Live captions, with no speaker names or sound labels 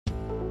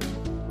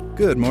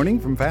Good morning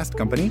from Fast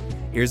Company.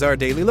 Here's our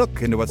daily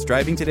look into what's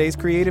driving today's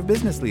creative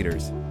business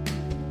leaders.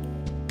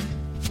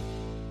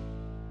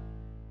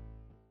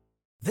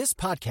 This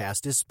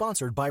podcast is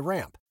sponsored by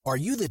Ramp. Are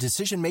you the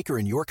decision maker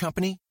in your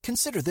company?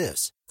 Consider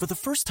this. For the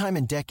first time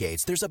in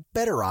decades, there's a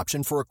better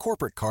option for a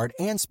corporate card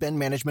and spend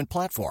management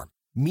platform.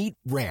 Meet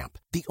Ramp,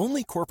 the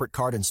only corporate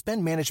card and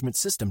spend management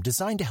system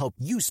designed to help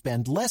you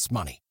spend less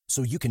money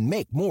so you can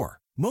make more.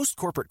 Most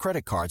corporate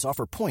credit cards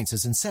offer points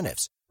as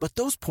incentives, but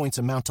those points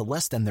amount to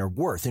less than their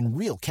worth in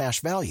real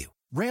cash value.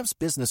 Ramp's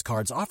business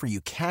cards offer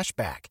you cash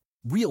back,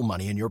 real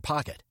money in your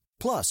pocket.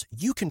 Plus,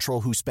 you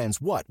control who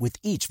spends what with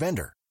each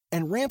vendor.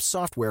 And Ramp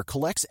software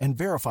collects and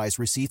verifies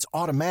receipts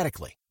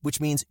automatically, which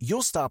means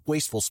you'll stop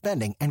wasteful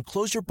spending and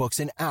close your books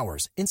in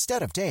hours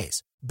instead of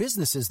days.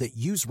 Businesses that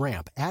use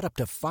Ramp add up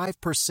to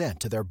 5%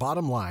 to their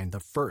bottom line the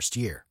first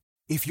year.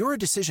 If you're a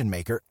decision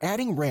maker,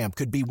 adding Ramp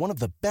could be one of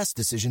the best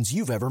decisions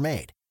you've ever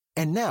made.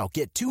 And now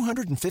get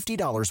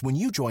 $250 when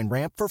you join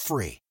Ramp for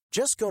free.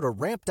 Just go to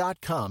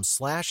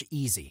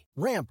ramp.com/easy.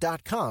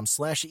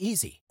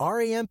 Ramp.com/easy.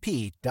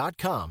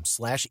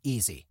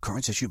 RAMP.com/easy.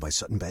 Cards issued by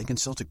Sutton Bank and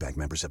Celtic Bank,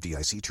 members of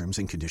FDIC. Terms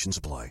and conditions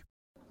apply.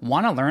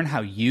 Want to learn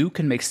how you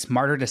can make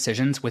smarter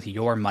decisions with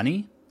your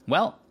money?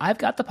 Well, I've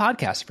got the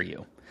podcast for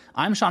you.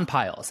 I'm Sean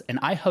Piles, and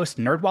I host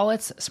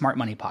NerdWallet's Smart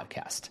Money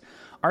Podcast.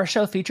 Our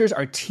show features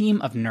our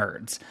team of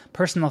nerds,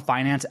 personal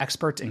finance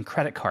experts in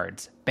credit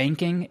cards,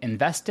 banking,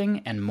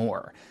 investing, and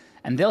more.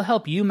 And they'll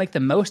help you make the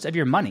most of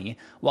your money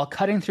while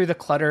cutting through the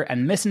clutter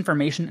and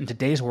misinformation in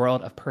today's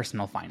world of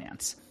personal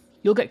finance.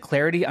 You'll get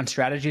clarity on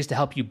strategies to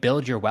help you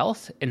build your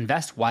wealth,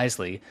 invest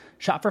wisely,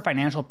 shop for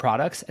financial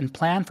products, and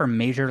plan for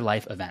major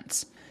life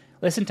events.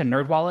 Listen to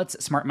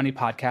NerdWallet's Smart Money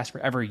Podcast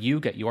wherever you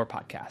get your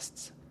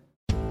podcasts.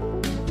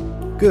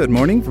 Good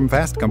morning from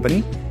Fast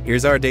Company.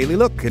 Here's our daily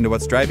look into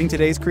what's driving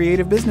today's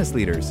creative business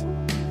leaders.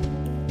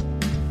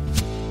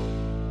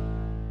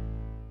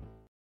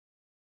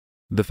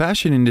 The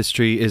fashion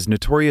industry is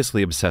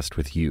notoriously obsessed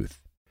with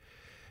youth.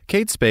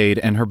 Kate Spade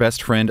and her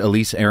best friend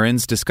Elise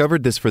Aarons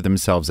discovered this for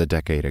themselves a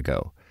decade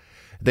ago.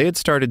 They had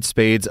started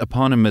Spade's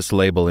eponymous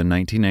label in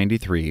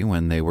 1993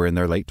 when they were in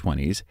their late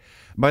 20s.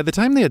 By the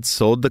time they had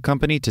sold the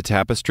company to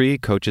Tapestry,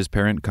 Coach's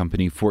parent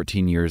company,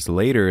 14 years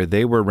later,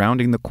 they were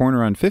rounding the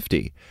corner on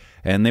 50,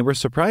 and they were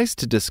surprised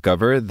to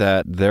discover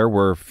that there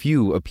were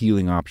few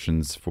appealing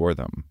options for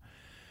them.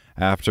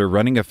 After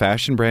running a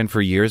fashion brand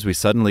for years, we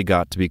suddenly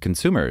got to be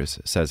consumers,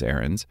 says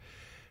Aarons.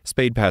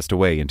 Spade passed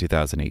away in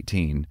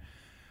 2018.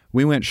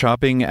 We went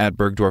shopping at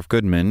Bergdorf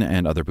Goodman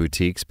and other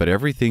boutiques, but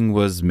everything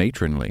was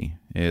matronly.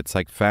 It's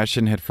like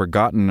fashion had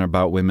forgotten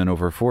about women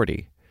over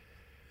 40.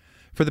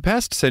 For the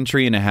past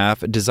century and a half,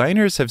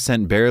 designers have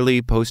sent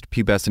barely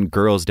post-pubescent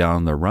girls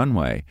down the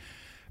runway.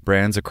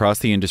 Brands across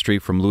the industry,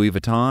 from Louis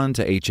Vuitton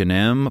to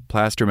H&M,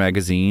 plaster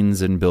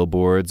magazines and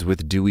billboards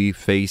with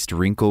dewy-faced,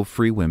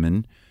 wrinkle-free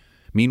women.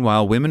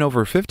 Meanwhile, women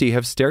over 50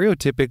 have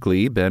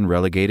stereotypically been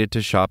relegated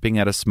to shopping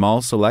at a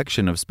small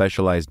selection of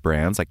specialized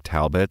brands like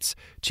Talbot's,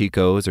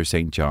 Chico's, or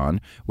St.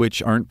 John,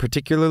 which aren't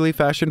particularly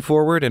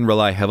fashion-forward and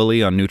rely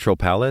heavily on neutral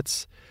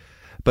palettes.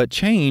 But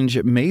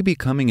change may be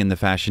coming in the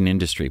fashion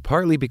industry,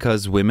 partly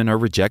because women are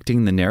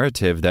rejecting the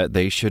narrative that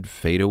they should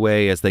fade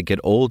away as they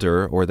get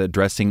older, or that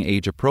dressing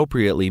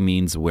age-appropriately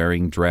means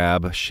wearing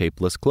drab,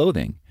 shapeless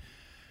clothing.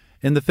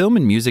 In the film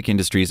and music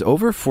industries,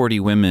 over 40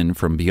 women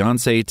from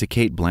Beyoncé to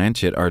Cate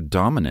Blanchett are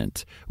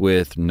dominant,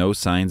 with no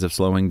signs of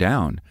slowing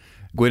down.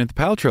 Gwyneth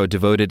Paltrow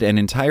devoted an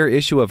entire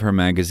issue of her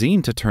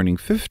magazine to turning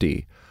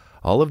 50.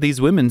 All of these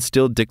women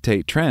still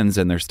dictate trends,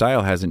 and their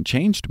style hasn't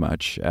changed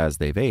much as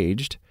they've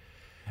aged.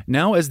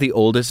 Now, as the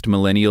oldest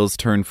millennials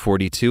turn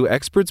 42,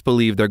 experts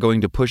believe they're going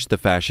to push the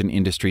fashion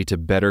industry to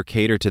better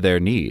cater to their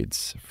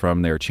needs,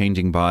 from their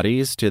changing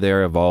bodies to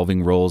their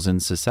evolving roles in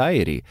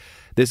society.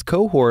 This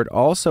cohort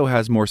also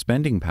has more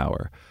spending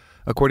power.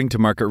 According to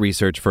market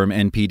research firm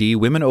NPD,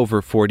 women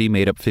over 40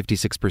 made up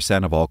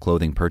 56% of all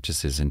clothing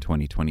purchases in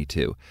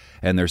 2022,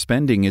 and their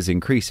spending is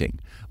increasing,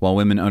 while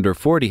women under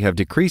 40 have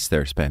decreased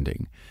their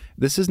spending.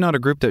 This is not a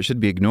group that should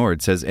be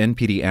ignored, says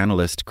NPD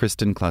analyst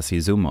Kristen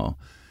Classizumo.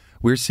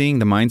 We're seeing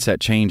the mindset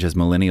change as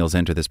millennials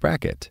enter this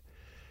bracket.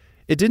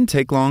 It didn't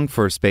take long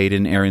for Spade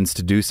and Aarons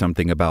to do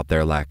something about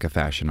their lack of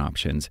fashion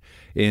options.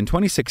 In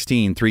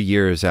 2016, 3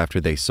 years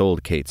after they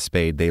sold Kate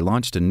Spade, they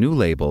launched a new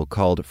label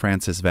called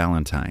Frances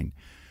Valentine.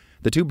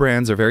 The two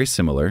brands are very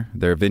similar.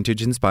 They're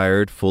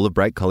vintage-inspired, full of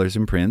bright colors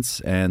and prints,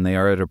 and they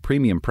are at a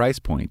premium price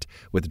point,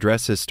 with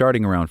dresses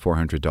starting around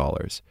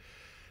 $400.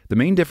 The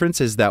main difference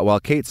is that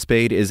while Kate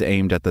Spade is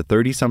aimed at the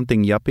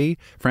 30-something yuppie,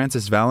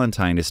 Frances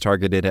Valentine is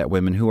targeted at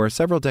women who are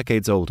several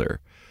decades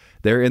older.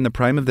 They're in the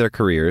prime of their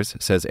careers,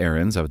 says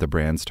Aarons of the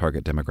brand's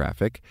target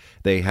demographic.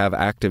 They have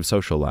active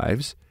social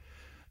lives.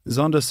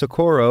 Zonda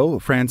Socorro,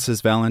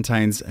 Frances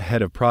Valentine's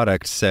head of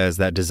product, says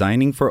that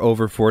designing for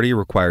over 40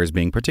 requires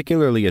being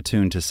particularly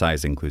attuned to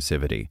size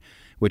inclusivity,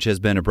 which has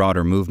been a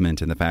broader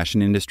movement in the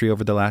fashion industry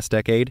over the last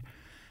decade.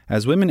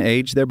 As women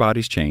age, their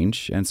bodies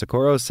change, and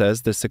Socorro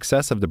says the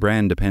success of the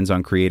brand depends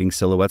on creating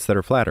silhouettes that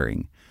are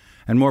flattering.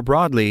 And more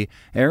broadly,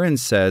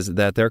 Aarons says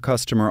that their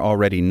customer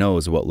already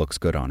knows what looks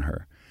good on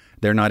her.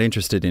 They're not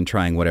interested in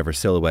trying whatever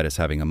silhouette is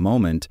having a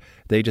moment.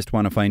 They just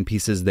want to find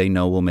pieces they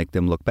know will make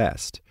them look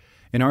best.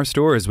 In our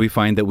stores, we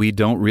find that we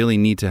don't really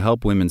need to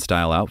help women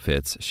style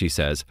outfits, she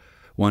says.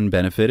 One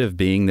benefit of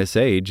being this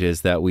age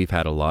is that we've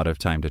had a lot of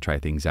time to try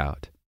things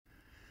out.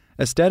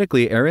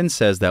 Aesthetically, Aarons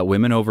says that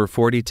women over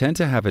 40 tend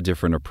to have a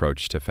different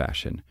approach to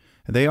fashion.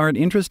 They aren't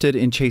interested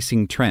in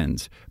chasing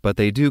trends, but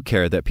they do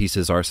care that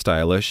pieces are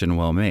stylish and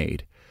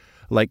well-made.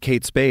 Like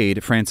Kate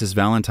Spade, Frances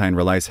Valentine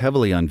relies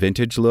heavily on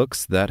vintage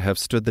looks that have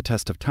stood the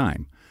test of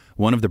time.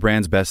 One of the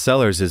brand's best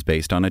sellers is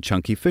based on a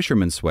chunky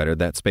fisherman's sweater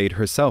that Spade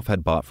herself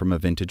had bought from a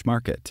vintage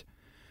market.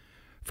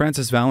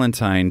 Frances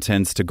Valentine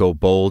tends to go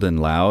bold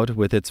and loud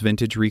with its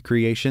vintage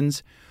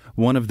recreations.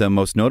 One of the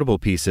most notable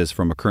pieces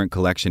from a current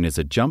collection is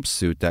a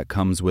jumpsuit that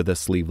comes with a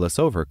sleeveless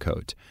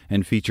overcoat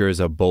and features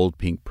a bold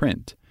pink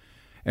print.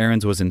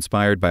 Aarons was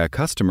inspired by a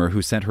customer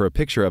who sent her a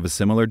picture of a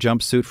similar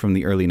jumpsuit from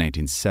the early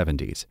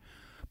 1970s.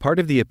 Part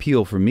of the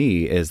appeal for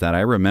me is that I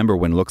remember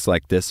when looks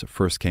like this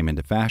first came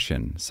into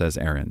fashion, says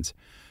Aarons.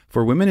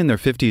 For women in their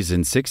 50s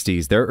and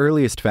 60s, their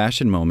earliest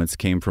fashion moments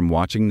came from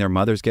watching their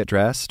mothers get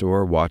dressed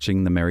or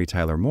watching the Mary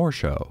Tyler Moore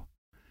Show.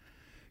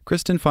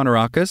 Kristen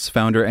Fonarakis,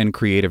 founder and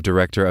creative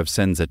director of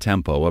Senza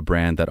Tempo, a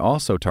brand that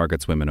also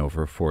targets women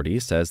over 40,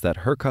 says that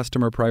her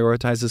customer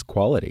prioritizes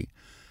quality.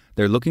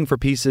 They're looking for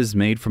pieces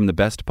made from the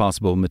best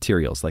possible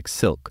materials like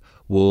silk,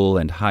 wool,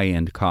 and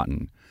high-end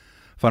cotton.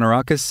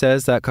 Fonarakis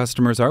says that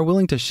customers are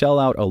willing to shell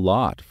out a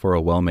lot for a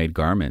well-made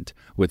garment,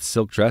 with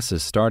silk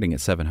dresses starting at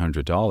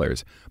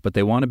 $700, but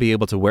they want to be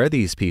able to wear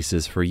these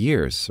pieces for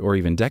years or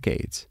even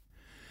decades.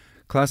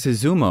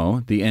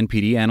 Classizumo, the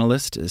NPD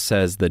analyst,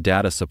 says the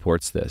data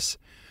supports this.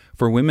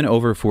 For women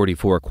over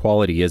 44,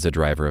 quality is a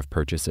driver of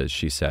purchases,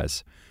 she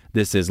says.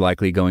 This is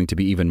likely going to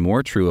be even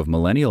more true of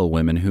millennial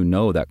women who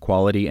know that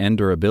quality and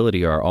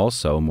durability are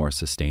also more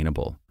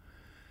sustainable.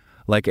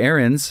 Like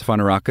Aarons,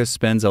 Fonarakis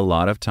spends a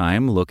lot of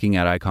time looking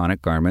at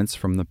iconic garments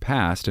from the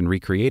past and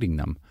recreating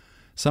them.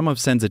 Some of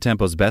Senza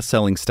Tempo's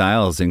best-selling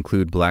styles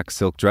include black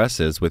silk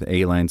dresses with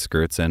A-line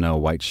skirts and a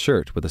white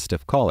shirt with a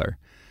stiff collar.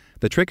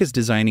 The trick is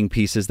designing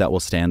pieces that will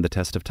stand the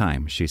test of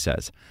time, she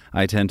says.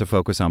 I tend to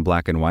focus on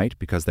black and white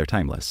because they're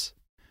timeless.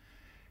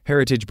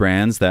 Heritage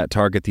brands that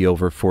target the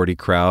over 40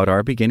 crowd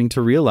are beginning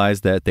to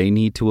realize that they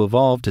need to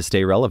evolve to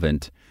stay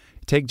relevant.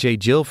 Take J.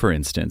 Jill, for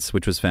instance,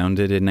 which was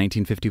founded in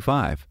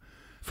 1955.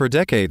 For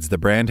decades, the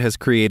brand has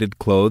created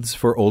clothes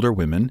for older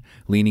women,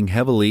 leaning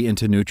heavily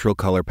into neutral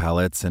color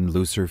palettes and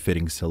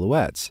looser-fitting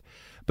silhouettes.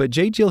 But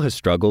J. Jill has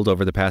struggled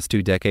over the past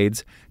 2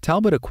 decades.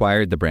 Talbot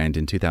acquired the brand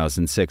in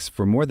 2006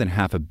 for more than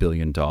 $500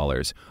 million,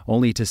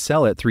 only to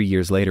sell it 3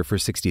 years later for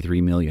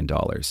 $63 million.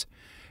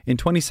 In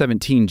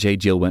 2017, J.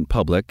 Jill went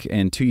public,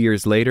 and 2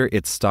 years later,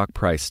 its stock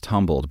price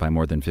tumbled by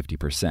more than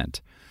 50%.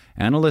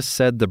 Analysts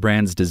said the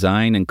brand's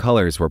design and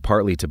colors were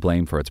partly to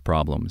blame for its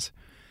problems.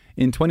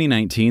 In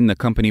 2019, the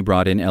company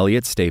brought in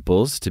Elliot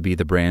Staples to be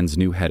the brand's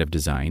new head of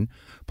design.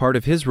 Part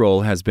of his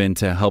role has been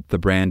to help the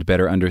brand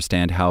better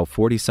understand how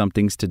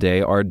 40-somethings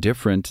today are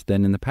different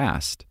than in the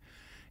past.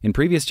 In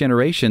previous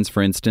generations,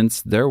 for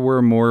instance, there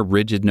were more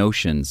rigid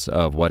notions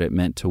of what it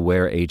meant to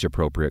wear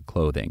age-appropriate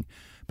clothing.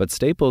 But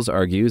Staples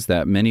argues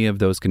that many of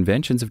those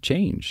conventions have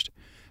changed.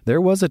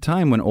 There was a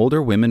time when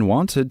older women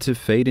wanted to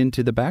fade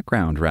into the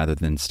background rather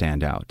than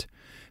stand out.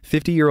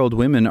 50-year-old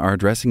women are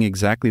dressing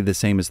exactly the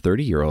same as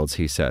 30-year-olds,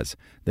 he says.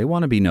 They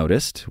want to be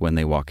noticed when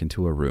they walk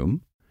into a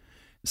room.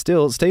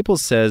 Still,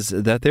 Staples says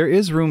that there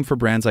is room for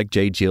brands like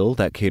J. Jill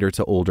that cater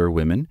to older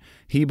women.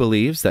 He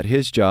believes that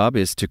his job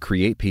is to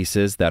create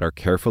pieces that are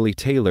carefully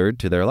tailored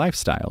to their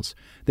lifestyles.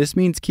 This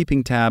means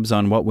keeping tabs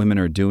on what women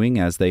are doing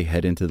as they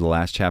head into the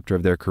last chapter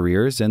of their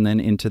careers and then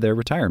into their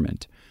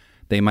retirement.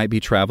 They might be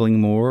traveling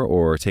more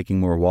or taking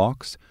more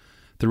walks.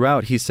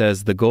 Throughout, he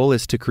says, the goal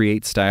is to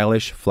create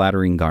stylish,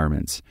 flattering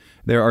garments.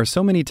 There are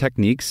so many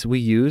techniques we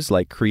use,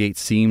 like create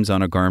seams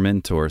on a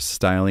garment or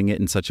styling it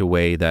in such a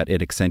way that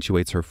it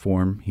accentuates her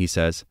form, he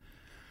says.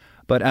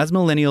 But as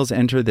millennials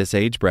enter this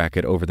age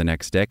bracket over the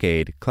next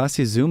decade,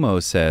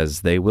 Classizumo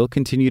says they will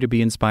continue to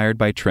be inspired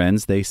by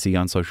trends they see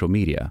on social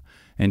media.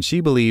 And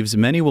she believes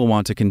many will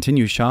want to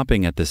continue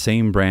shopping at the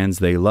same brands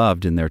they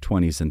loved in their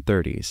 20s and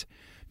 30s.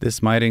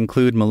 This might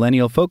include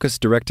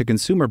millennial-focused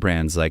direct-to-consumer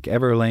brands like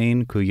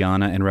Everlane,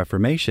 Kuyana, and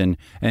Reformation,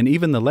 and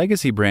even the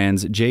legacy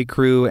brands J.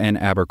 Crew and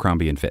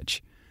Abercrombie &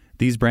 Fitch.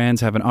 These brands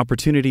have an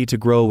opportunity to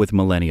grow with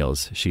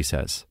millennials, she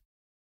says.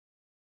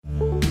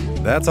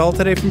 That's all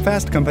today from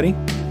Fast Company.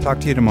 Talk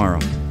to you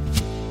tomorrow.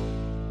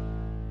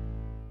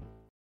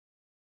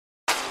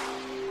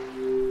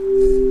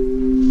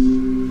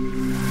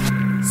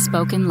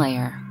 Spoken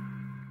Layer.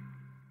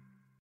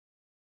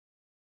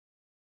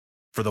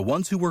 For the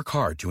ones who work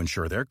hard to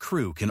ensure their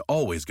crew can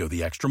always go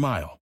the extra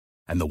mile,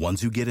 and the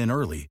ones who get in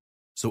early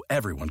so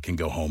everyone can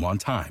go home on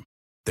time,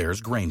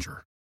 there's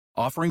Grainger,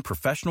 offering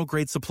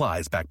professional-grade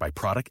supplies backed by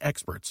product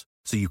experts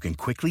so you can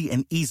quickly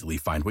and easily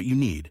find what you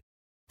need.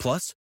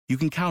 Plus, you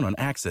can count on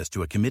access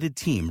to a committed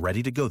team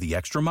ready to go the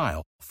extra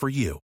mile for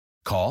you.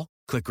 Call,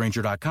 Click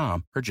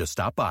Grainger.com or just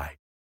stop by.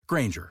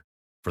 Grainger,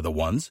 for the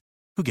ones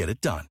who get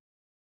it done.